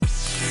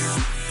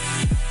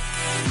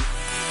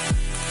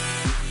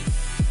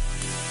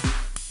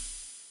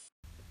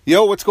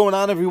Yo, what's going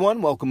on,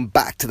 everyone? Welcome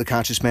back to the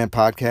Conscious Man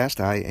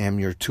Podcast. I am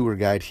your tour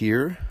guide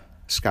here,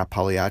 Scott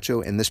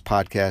Pagliaccio, and this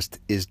podcast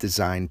is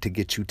designed to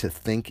get you to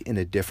think in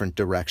a different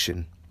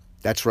direction.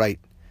 That's right.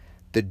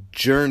 The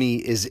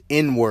journey is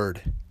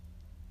inward.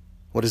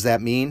 What does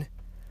that mean?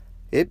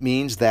 It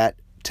means that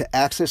to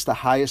access the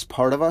highest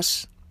part of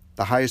us,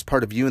 the highest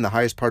part of you and the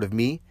highest part of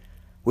me,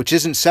 which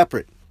isn't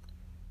separate,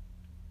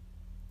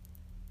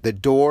 the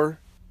door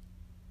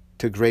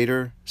to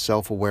greater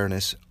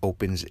self-awareness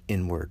opens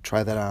inward.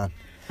 Try that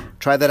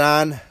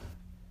on.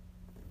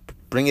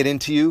 Bring it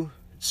into you.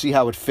 See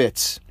how it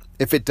fits.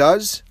 If it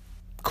does,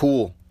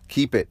 cool.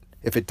 Keep it.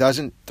 If it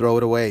doesn't, throw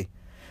it away.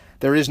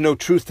 There is no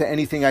truth to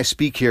anything I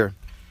speak here.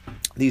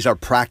 These are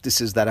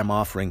practices that I'm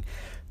offering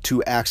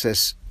to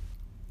access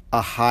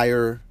a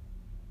higher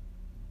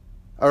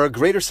or a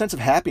greater sense of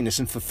happiness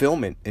and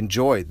fulfillment and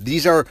joy.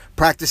 These are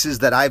practices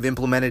that I've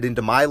implemented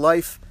into my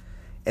life,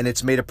 and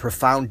it's made a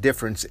profound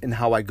difference in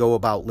how I go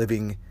about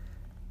living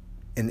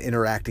and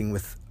interacting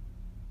with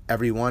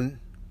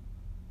everyone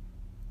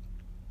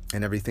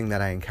and everything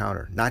that I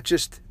encounter. Not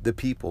just the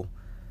people,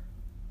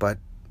 but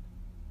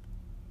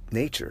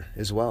nature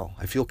as well.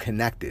 I feel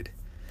connected.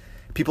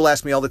 People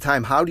ask me all the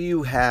time, how do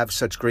you have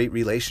such great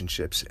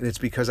relationships? And it's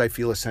because I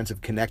feel a sense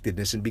of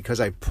connectedness and because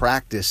I've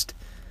practiced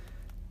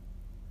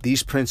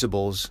these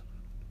principles.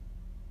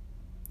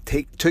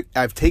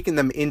 I've taken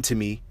them into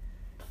me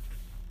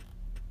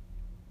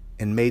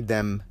and made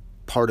them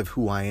part of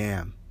who I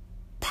am,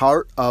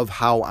 part of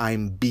how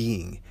I'm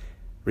being.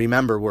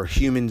 Remember, we're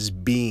humans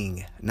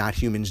being, not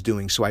humans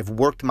doing. So I've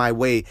worked my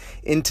way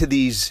into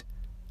these.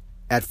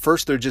 At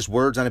first, they're just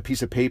words on a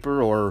piece of paper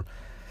or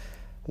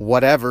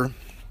whatever.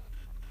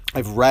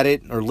 I've read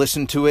it or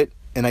listened to it,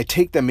 and I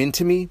take them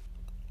into me,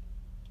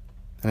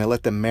 and I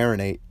let them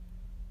marinate,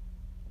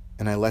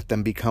 and I let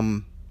them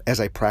become, as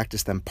I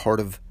practice them, part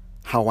of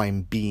how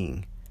I'm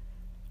being.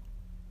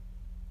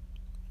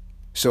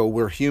 So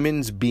we're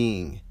humans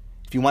being.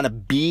 If you want to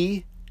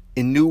be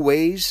in new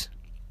ways,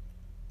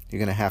 you're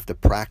going to have to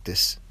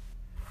practice.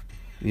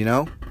 You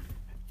know?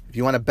 If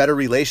you want a better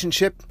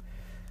relationship,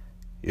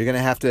 you're going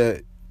to have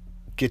to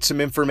get some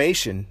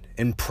information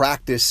and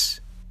practice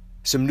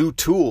some new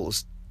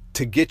tools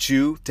to get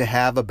you to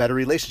have a better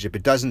relationship.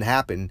 It doesn't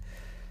happen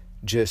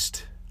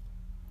just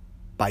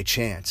by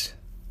chance.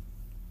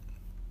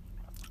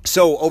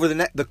 So over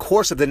the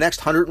course of the next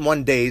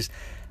 101 days,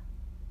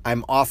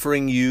 I'm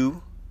offering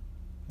you,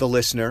 the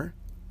listener,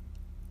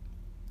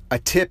 a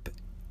tip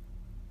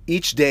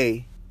each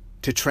day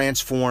to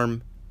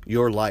transform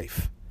your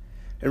life.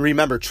 And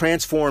remember,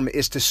 transform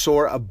is to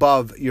soar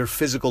above your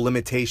physical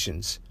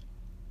limitations.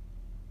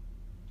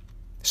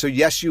 So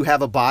yes, you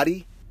have a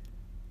body,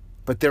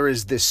 but there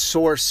is this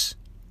source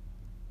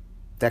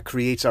that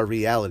creates our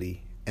reality,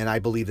 and I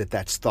believe that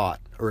that's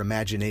thought or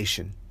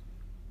imagination.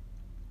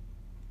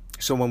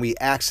 So when we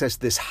access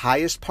this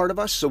highest part of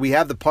us, so we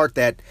have the part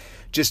that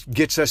just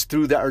gets us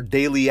through our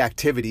daily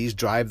activities,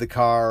 drive the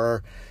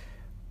car,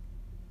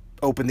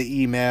 open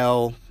the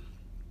email,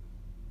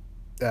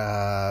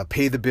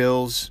 pay the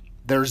bills.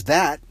 There's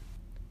that.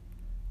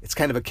 It's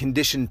kind of a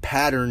conditioned,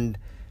 patterned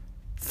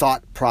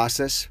thought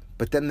process.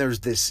 But then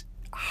there's this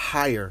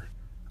higher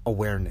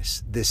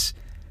awareness, this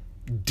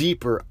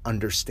deeper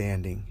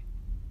understanding.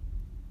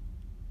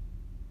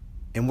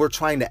 And we're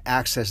trying to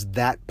access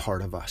that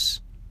part of us.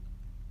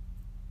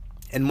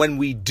 And when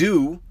we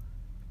do,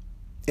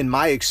 in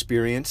my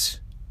experience,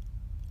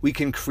 we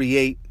can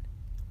create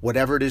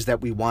whatever it is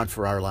that we want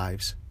for our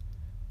lives.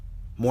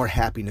 More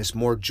happiness,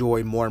 more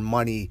joy, more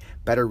money,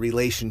 better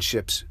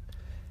relationships,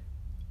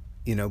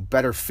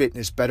 better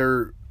fitness,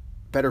 better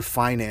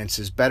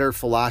finances, better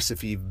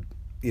philosophy,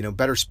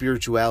 better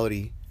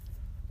spirituality.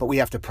 But we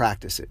have to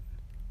practice it.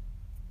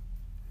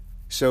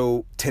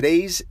 So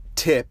today's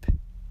tip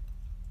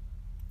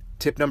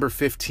number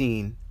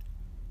 15,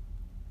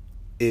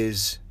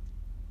 is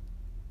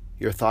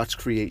your thoughts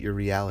create your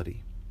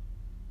reality.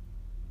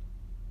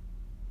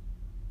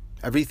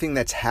 Everything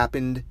that's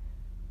happened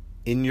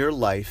in your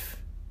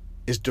life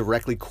is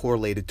directly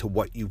correlated to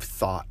what you've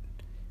thought.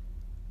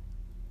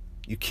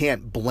 You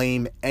can't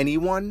blame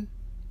anyone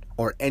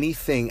or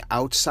anything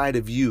outside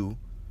of you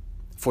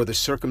for the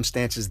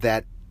circumstances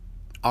that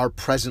are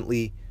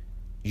presently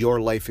your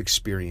life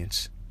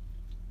experience.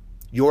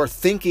 Your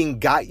thinking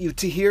got you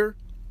to here,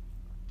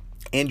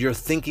 and your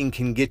thinking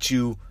can get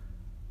you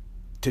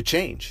to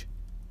change.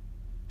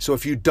 So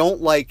if you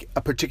don't like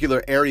a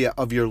particular area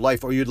of your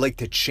life or you'd like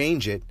to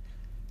change it,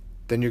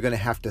 then you're going to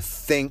have to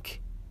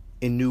think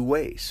in new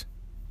ways.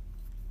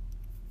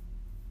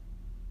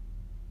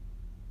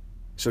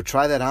 So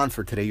try that on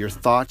for today. Your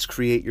thoughts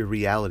create your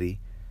reality.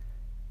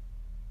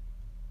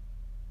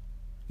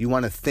 You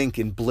want to think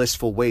in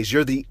blissful ways.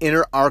 You're the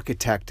inner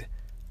architect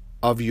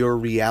of your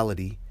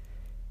reality.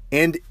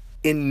 And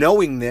in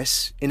knowing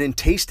this and in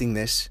tasting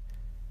this,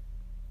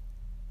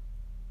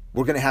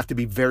 we're going to have to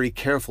be very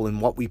careful in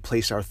what we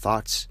place our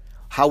thoughts,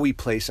 how we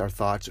place our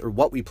thoughts, or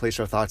what we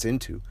place our thoughts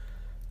into.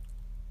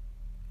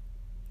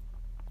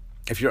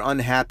 If you're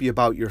unhappy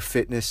about your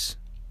fitness,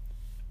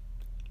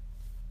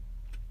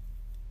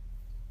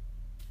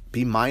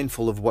 be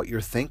mindful of what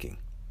you're thinking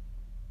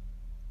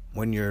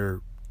when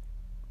you're,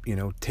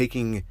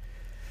 taking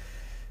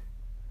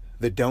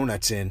the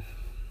donuts in.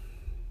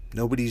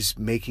 Nobody's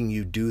making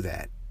you do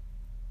that.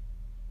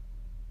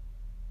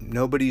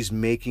 Nobody's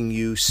making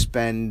you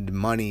spend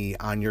money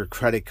on your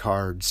credit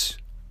cards.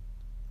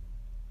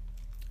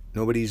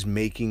 Nobody's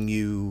making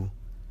you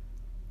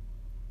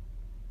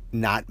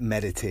not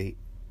meditate.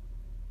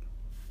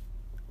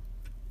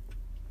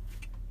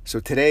 So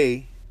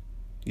today,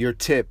 your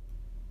tip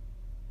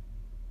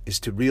is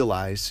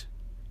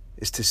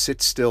to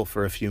sit still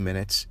for a few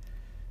minutes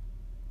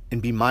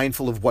and be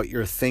mindful of what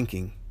you're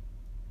thinking.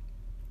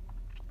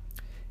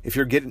 If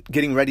you're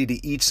getting ready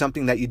to eat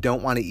something that you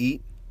don't want to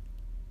eat,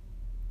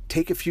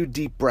 take a few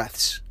deep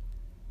breaths.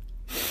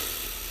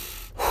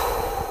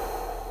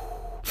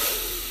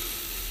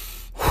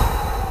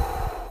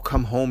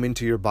 Come home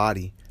into your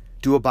body.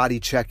 Do a body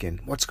check-in.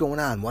 What's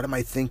going on? What am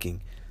I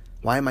thinking?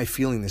 Why am I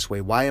feeling this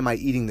way? Why am I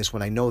eating this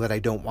when I know that I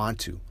don't want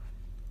to?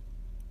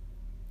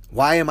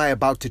 Why am I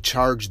about to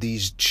charge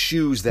these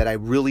shoes that I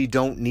really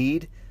don't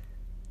need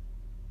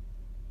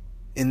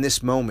in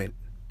this moment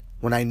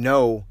when I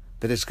know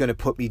that it's going to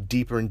put me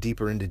deeper and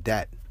deeper into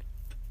debt?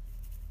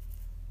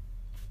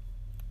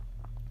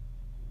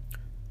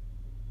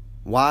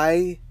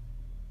 Why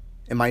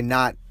am I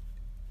not,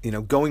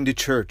 going to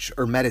church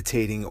or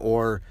meditating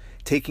or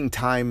taking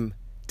time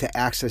to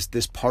access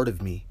this part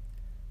of me,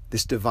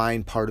 this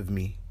divine part of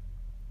me?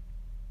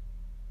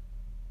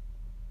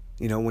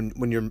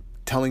 When you're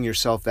telling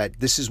yourself that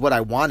this is what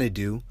I want to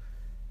do,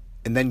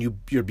 and then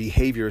your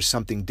behavior is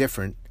something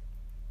different,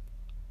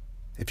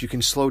 if you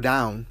can slow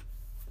down,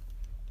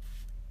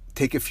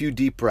 take a few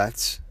deep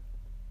breaths,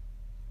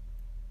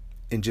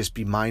 and just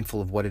be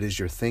mindful of what it is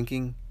you're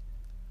thinking,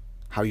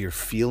 how you're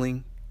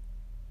feeling,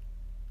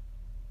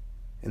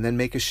 and then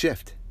make a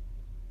shift.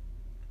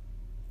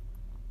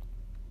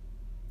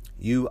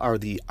 You are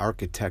the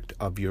architect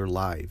of your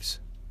lives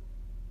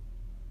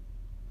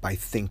by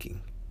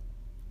thinking.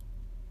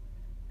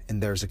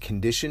 And there's a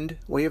conditioned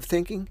way of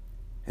thinking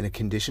and a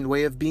conditioned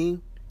way of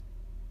being.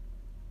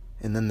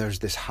 And then there's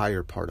this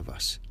higher part of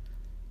us,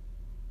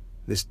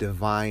 this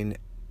divine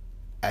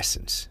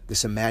essence,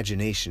 this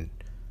imagination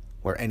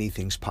where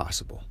anything's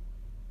possible,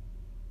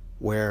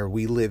 where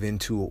we live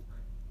into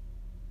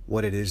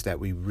what it is that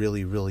we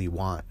really, really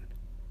want.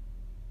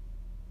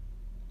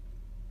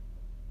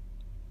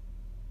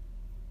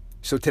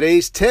 So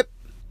today's tip: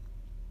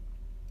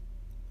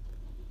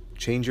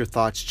 change your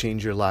thoughts,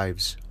 change your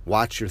lives.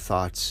 Watch your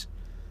thoughts.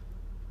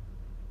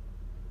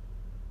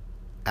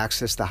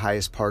 Access the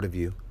highest part of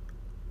you.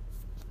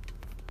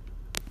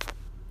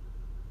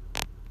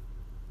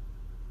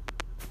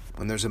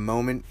 When there's a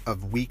moment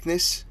of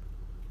weakness,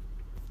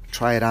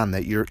 try it on,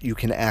 that you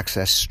can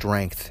access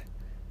strength.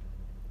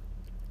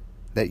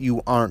 That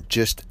you aren't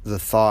just the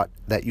thought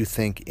that you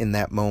think in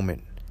that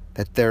moment.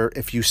 That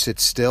if you sit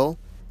still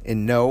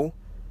and know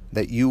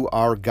that you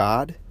are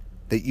God,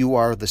 that you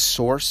are the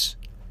source,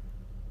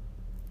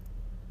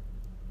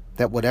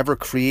 that whatever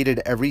created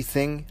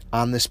everything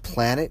on this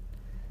planet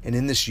and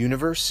in this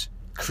universe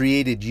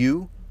created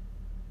you,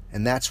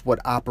 and that's what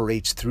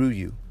operates through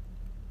you.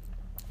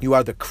 You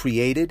are the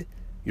created,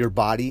 your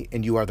body,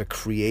 and you are the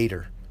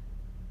creator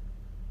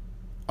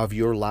of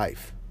your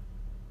life.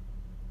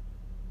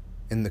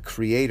 And the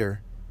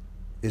creator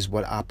is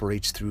what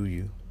operates through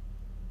you,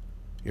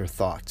 your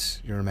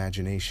thoughts, your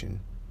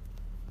imagination.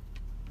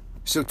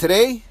 So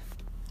today,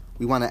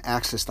 we want to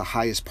access the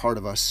highest part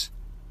of us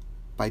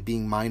by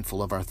being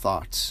mindful of our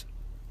thoughts,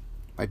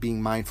 by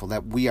being mindful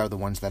that we are the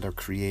ones that are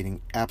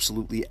creating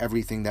absolutely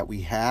everything that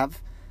we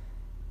have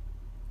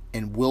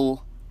and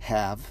will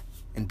have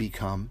and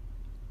become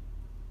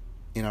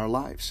in our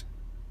lives.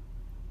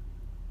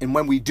 And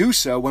when we do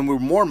so, when we're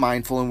more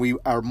mindful and we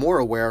are more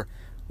aware,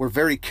 we're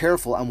very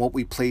careful on what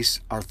we place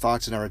our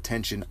thoughts and our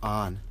attention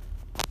on.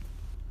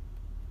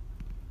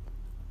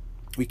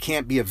 We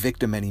can't be a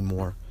victim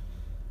anymore.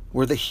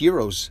 We're the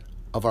heroes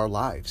of our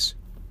lives.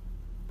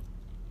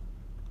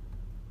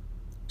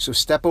 So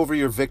step over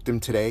your victim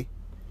today.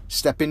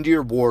 Step into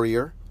your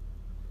warrior.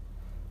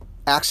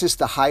 Access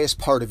the highest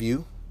part of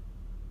you.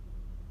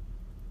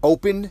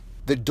 Open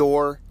the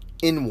door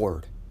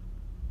inward.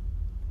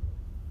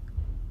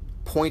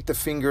 Point the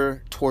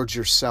finger towards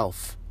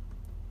yourself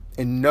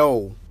and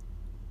know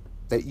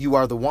that you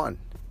are the one.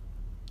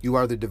 You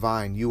are the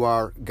divine. You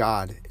are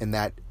God, and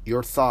that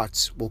your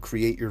thoughts will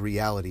create your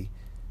reality.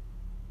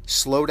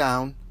 Slow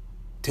down.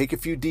 Take a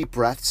few deep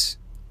breaths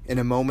in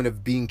a moment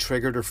of being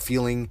triggered or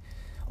feeling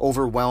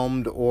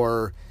overwhelmed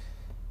or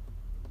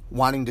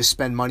wanting to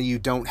spend money you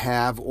don't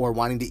have or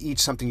wanting to eat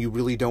something you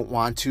really don't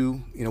want to,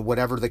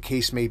 whatever the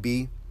case may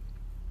be.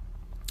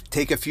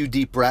 Take a few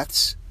deep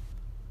breaths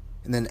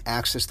and then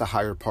access the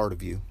higher part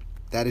of you.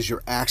 That is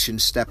your action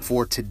step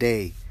for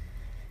today.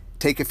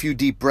 Take a few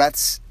deep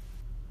breaths,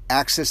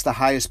 access the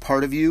highest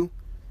part of you,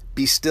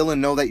 be still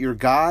and know that you're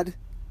God,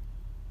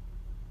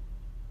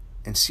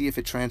 and see if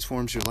it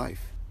transforms your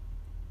life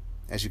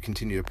as you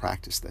continue to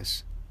practice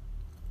this.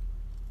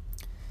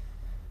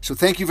 So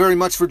thank you very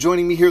much for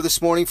joining me here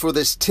this morning for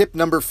this tip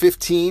number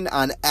 15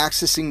 on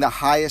accessing the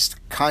highest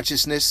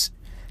consciousness.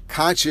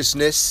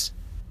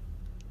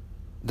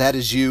 That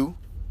is you.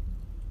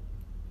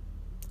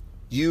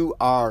 You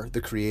are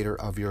the creator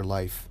of your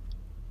life.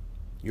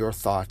 Your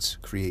thoughts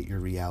create your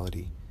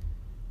reality.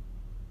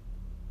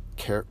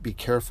 Be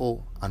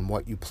careful on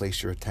what you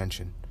place your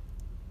attention,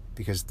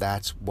 because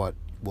that's what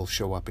will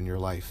show up in your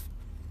life.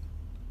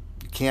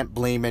 You can't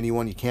blame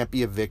anyone. You can't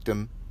be a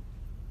victim.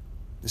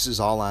 This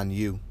is all on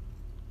you.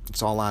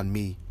 It's all on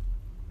me.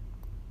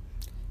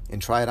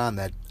 And try it on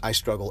that I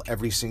struggle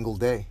every single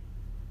day.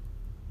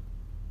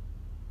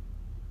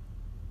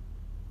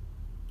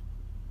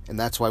 And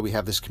that's why we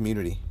have this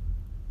community,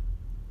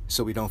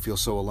 so we don't feel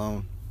so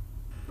alone.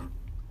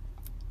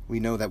 We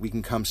know that we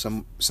can come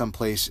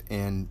someplace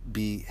and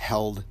be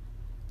held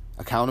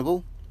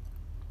accountable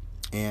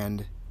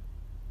and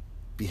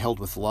be held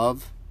with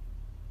love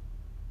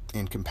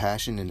and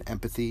compassion and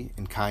empathy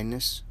and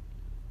kindness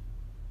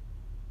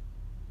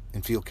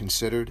and feel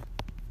considered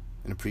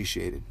and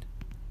appreciated.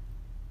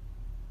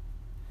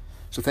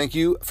 So thank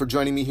you for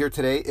joining me here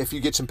today. If you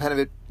get some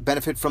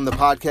benefit from the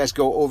podcast,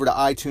 go over to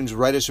iTunes,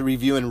 write us a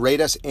review and rate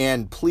us.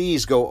 And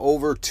please go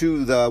over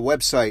to the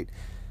website,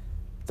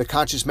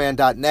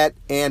 theconsciousman.net,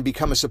 and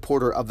become a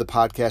supporter of the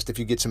podcast if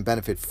you get some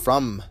benefit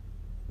from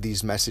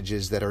these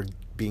messages that are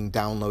being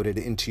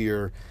downloaded into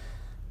your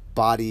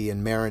body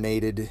and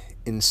marinated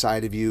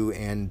inside of you,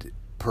 and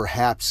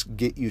perhaps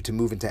get you to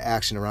move into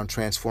action around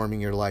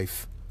transforming your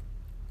life.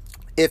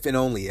 If and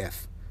only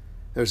if.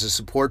 There's a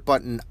support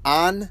button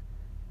on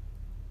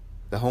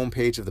the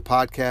homepage of the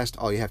podcast.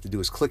 All you have to do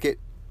is click it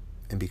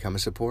and become a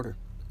supporter.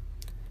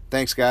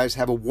 Thanks, guys.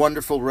 Have a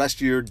wonderful rest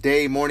of your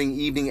day, morning,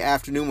 evening,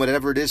 afternoon,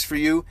 whatever it is for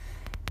you.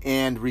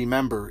 And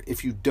remember,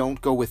 if you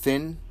don't go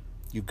within,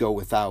 you go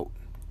without.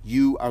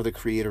 You are the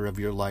creator of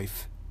your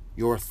life.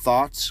 Your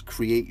thoughts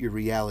create your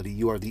reality.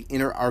 You are the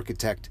inner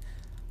architect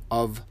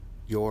of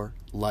your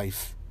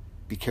life.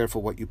 Be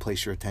careful what you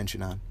place your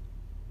attention on.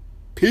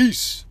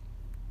 Peace.